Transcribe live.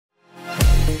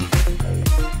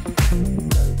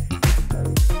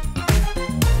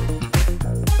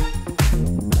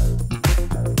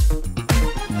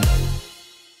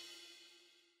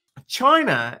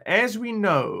China, as we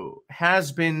know,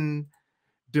 has been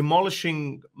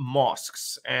demolishing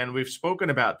mosques, and we've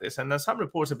spoken about this, and there's some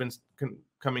reports have been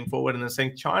coming forward and they're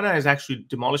saying China is actually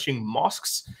demolishing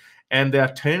mosques and they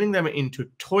are turning them into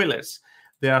toilets.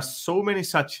 There are so many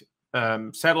such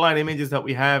satellite images that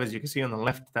we have, as you can see on the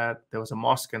left, that there was a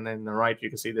mosque, and then on the right you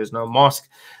can see there's no mosque.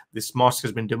 This mosque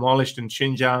has been demolished in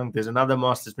Xinjiang. There's another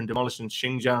mosque that's been demolished in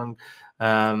Xinjiang.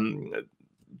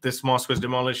 This mosque was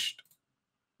demolished.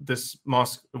 This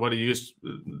mosque, what it used,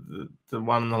 the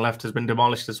one on the left has been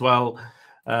demolished as well.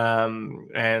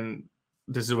 And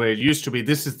this is where it used to be.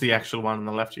 This is the actual one on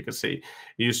the left, you can see.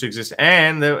 It used to exist.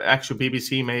 And the actual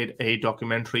BBC made a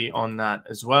documentary on that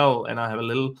as well. And I have a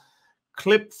little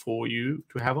clip for you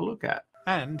to have a look at.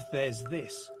 And there's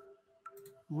this.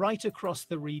 Right across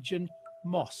the region,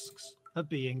 mosques are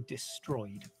being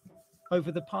destroyed.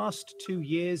 Over the past 2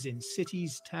 years in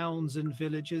cities, towns and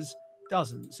villages,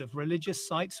 dozens of religious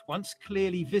sites, once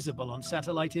clearly visible on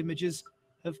satellite images,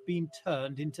 have been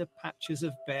turned into patches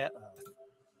of bare earth.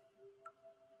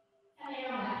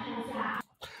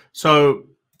 So,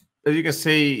 as you can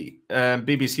see,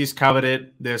 BBC's covered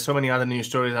it. There's so many other news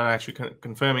stories that are actually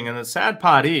confirming. And the sad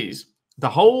part is, the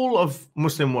whole of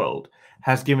Muslim world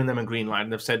has given them a green light.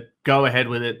 They've said, go ahead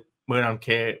with it. We don't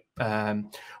care.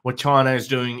 What China is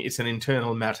doing, it's an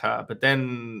internal matter. But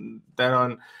then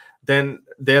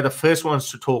they're the first ones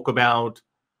to talk about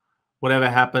whatever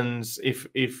happens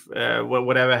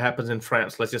whatever happens in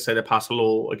France. Let's just say they pass a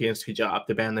law against hijab,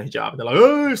 they ban the hijab. They're like,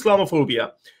 oh,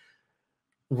 Islamophobia.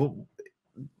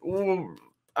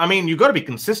 I mean, you got to be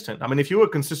consistent. I mean, if you were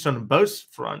consistent on both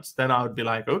fronts, then I would be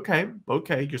like, okay,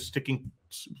 you're sticking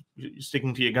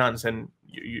to your guns, and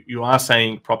you are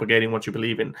propagating what you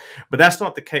believe in. But that's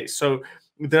not the case. So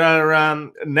there are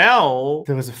now,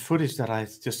 there was a footage that I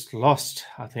just lost,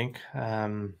 I think,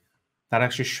 that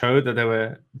actually showed that they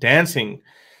were dancing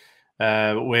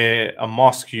where a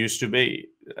mosque used to be,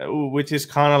 which is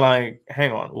kind of like,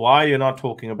 hang on, why are you not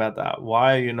talking about that?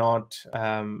 Why are you not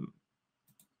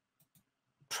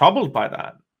troubled by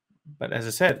that? But as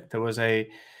I said, there was a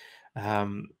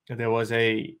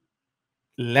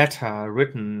letter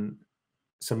written,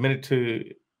 submitted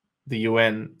to the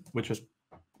UN, which was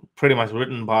pretty much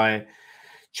written by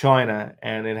China,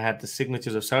 and it had the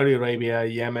signatures of Saudi Arabia,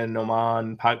 Yemen,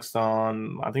 Oman,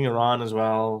 Pakistan, I think Iran as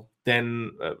well.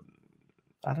 Then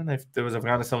I don't know if there was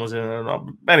Afghanistan was in it or not.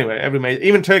 But anyway,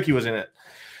 even Turkey was in it.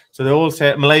 So they all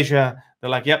said, Malaysia, they're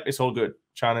like, yep, it's all good.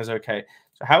 China's okay.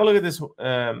 So have a look at this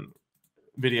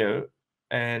video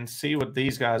and see what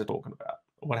these guys are talking about.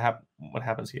 What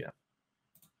happens here.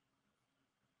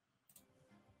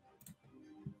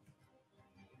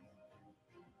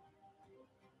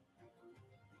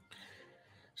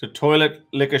 So toilet,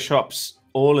 liquor shops,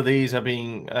 all of these are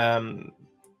being,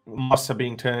 mosques are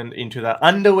being turned into that.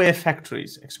 Underwear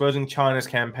factories, exposing China's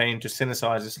campaign to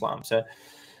criticize Islam. So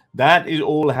that is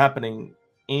all happening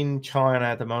in China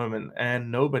at the moment,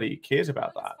 and nobody cares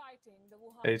about that.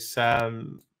 It's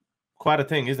quite a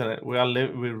thing, isn't it? We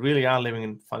really are living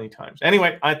in funny times.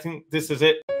 Anyway, I think this is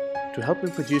it. To help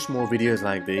me produce more videos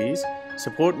like these,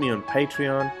 support me on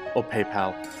Patreon or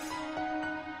PayPal.